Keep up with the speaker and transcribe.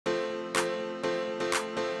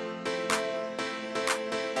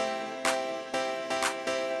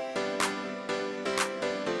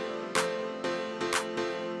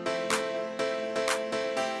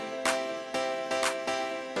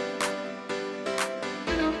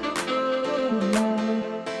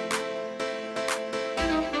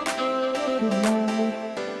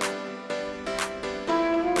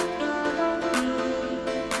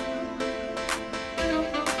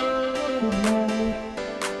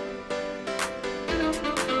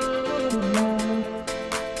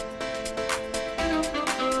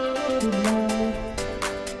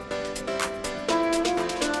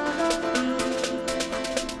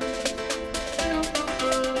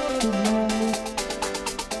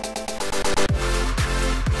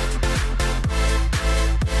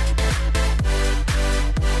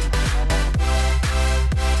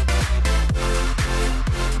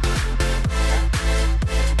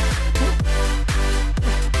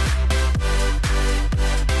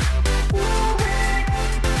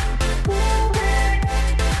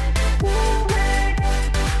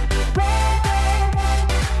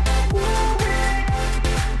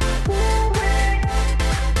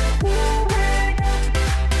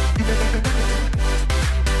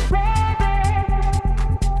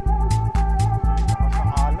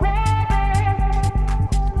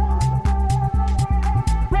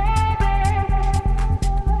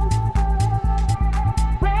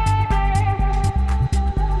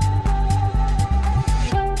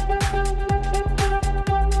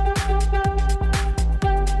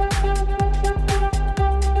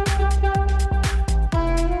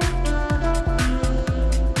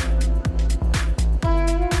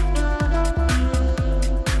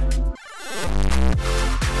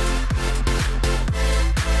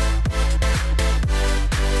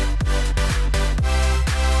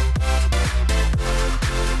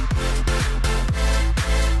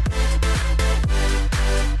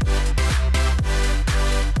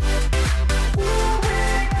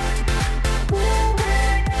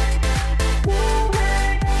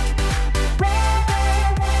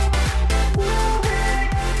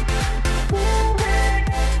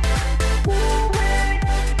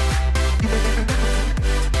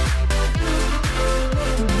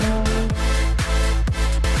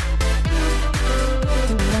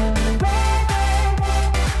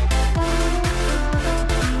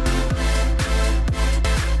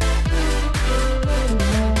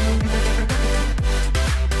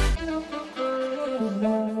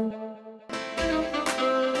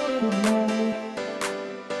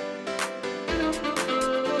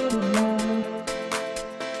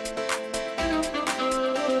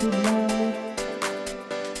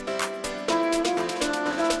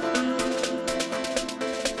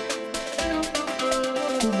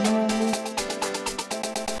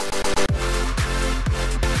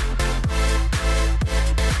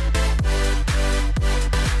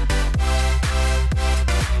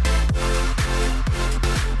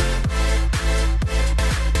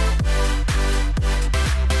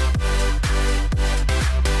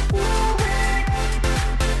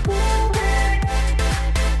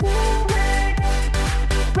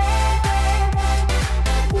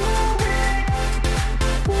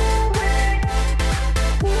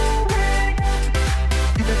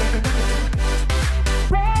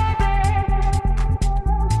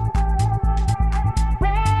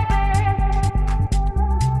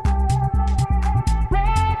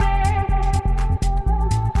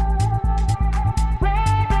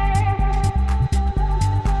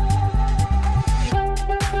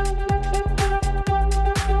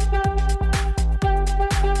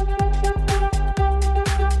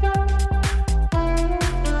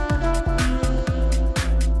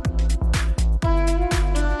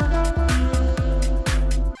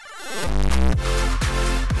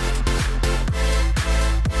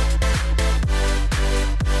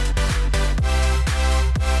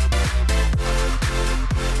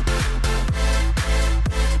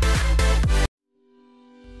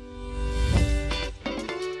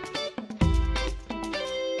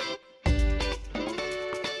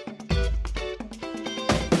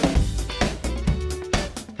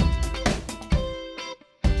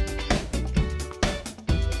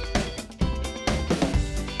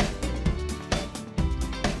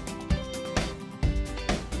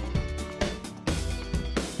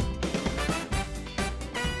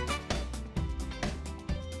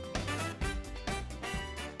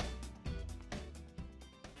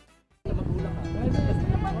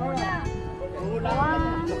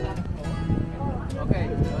Okay,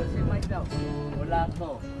 si Mike daw. Wala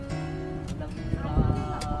to.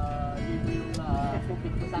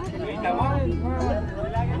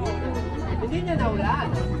 Hindi niya naulan.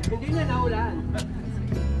 Hindi niya naulan.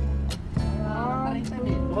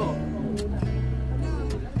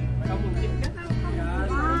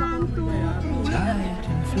 Tide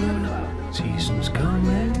and flow, seasons come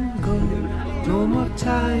and go. No more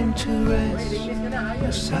time to rest.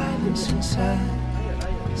 No silence inside,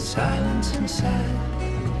 silence inside.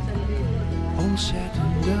 All said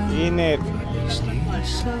and done. Init. These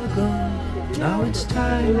days are gone. Now it's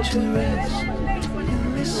time to rest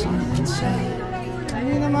and listen inside.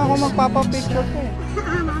 Hindi naman ako magpapapicture ko eh.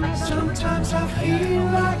 Sometimes I feel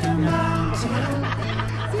like a mountain.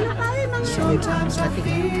 Sometimes I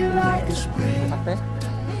feel like a spring. Ate?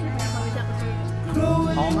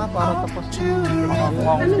 Growing Ako nga para up tapos to the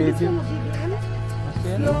makakuha akong video.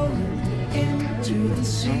 floating into the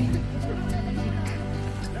sea.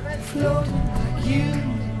 Floating like you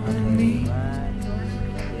and me.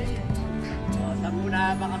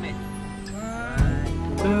 Sabuna pa kami.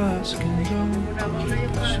 Birds can go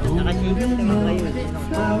so moving on.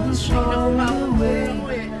 Flowers on the way.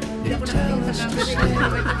 They tell us to stay.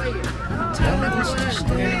 Tell us to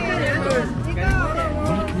stay.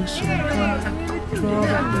 Weakness and pride draw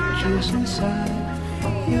the pictures inside.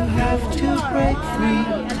 You have to break free.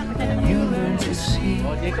 You learn to see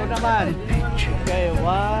Dito naman. the picture. Okay,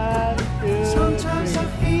 1, 2, Sometimes I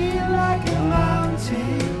feel like a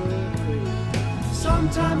mountain.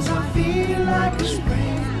 Sometimes I feel like a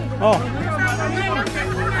spring. Oh,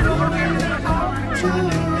 Growing up to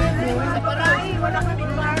the river.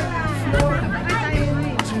 Floating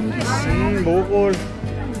into the sea. bukol.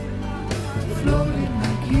 Floating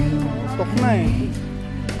like you. Tok na eh.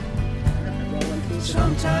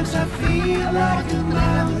 Sometimes I feel like a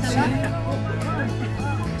mountain.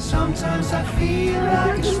 Sometimes I feel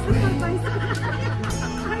like a spring.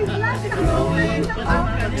 Growing up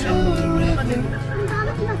to the river.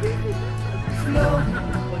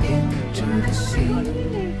 Floating into the sea.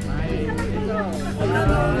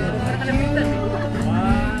 Floating like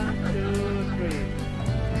you.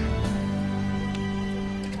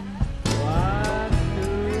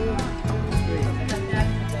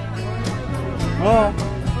 Oh,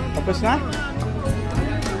 tapos na?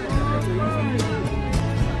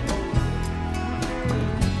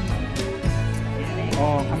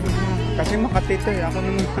 Oh, kasi Makati to eh. Ako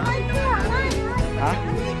naman. Ha?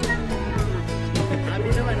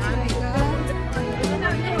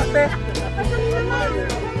 Ate.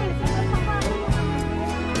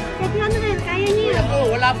 Kaya niya. Oh,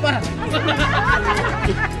 wala pa.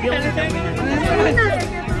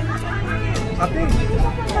 Ate.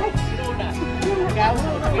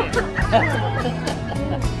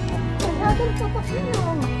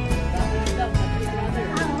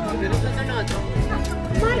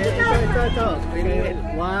 Ito.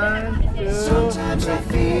 1, 2, Sometimes I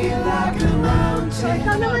feel like a mountain.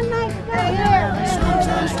 Ikaw naman, Mike.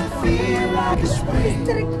 Sometimes I feel like a spring.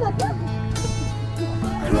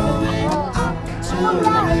 Growing up to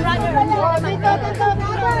the river.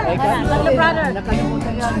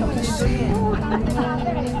 Nakalimutan yan.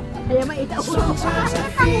 Kaya maitaw. Sometimes I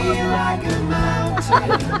feel like a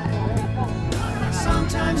mountain.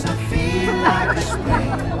 Sometimes I feel like a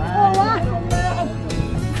spring.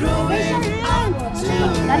 Growing up to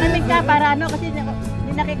the Lalamig ka para ano kasi hindi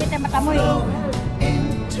nakikita mata mo eh.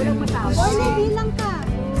 into the Boy, sea. bilang ka.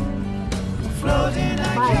 Floating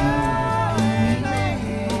like you.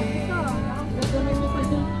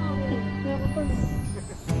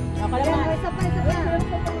 Isa pa.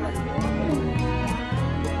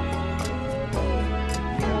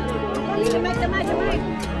 Damay.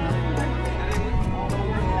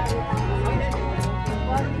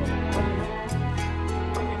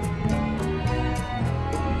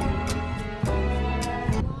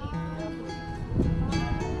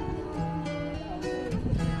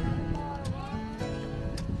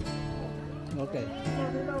 Okay.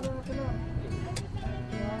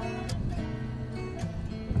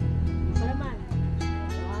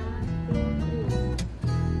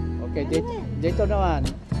 Okay, dito naman.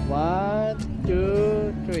 1,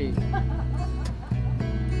 2, 3.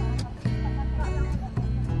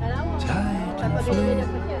 Tide and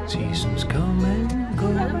flow, seasons come and go.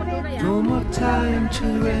 No more time to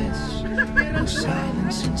rest. No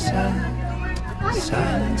silence inside,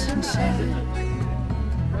 silence inside.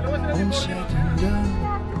 All said and done,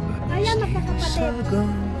 but these days are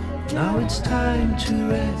gone. Now it's time to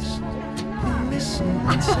rest and listen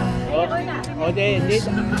inside. Okay, dito.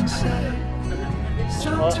 Listen inside.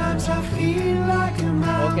 Sometimes I feel like a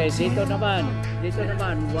mountain. mountain. dito naman. Dito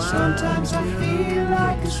naman. Wow. Sometimes I feel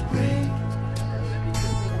like a spring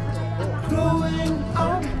growing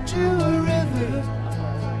up to a river,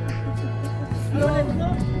 flowing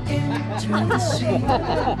into the sea,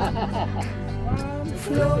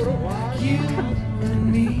 floating you and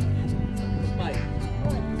me.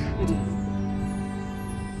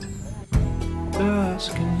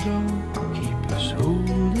 Dusk and dawn keep us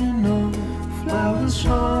holding on. Flowers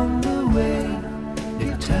on the way,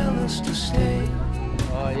 they tell us to stay.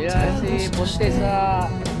 Oh, yan si Buntis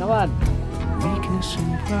naman. Weakness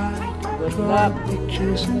and pride, Good draw luck.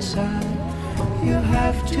 pictures inside. You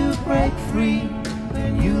have to break free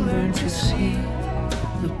when you learn to see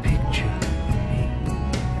the picture of me.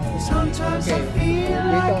 Sometimes I feel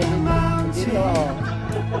like a mountain. Dito.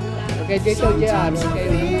 Okay, dito dyan.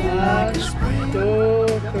 Okay, 1,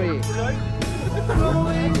 2, 3.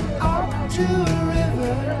 Growing up to a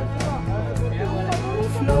river,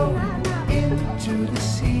 flowing into the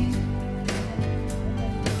sea,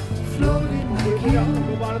 floating like you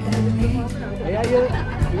and me. Kaya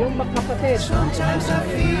yung magkapatid. Sometimes I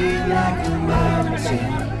feel like a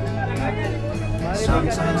mountain,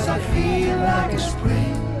 sometimes I feel like a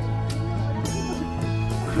spring,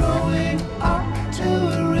 growing up to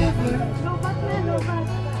a river,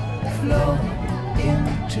 flowing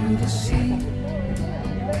into the sea,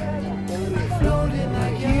 floating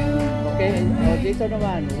like you Okay, and oh, me. dito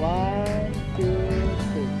naman. 1, 2,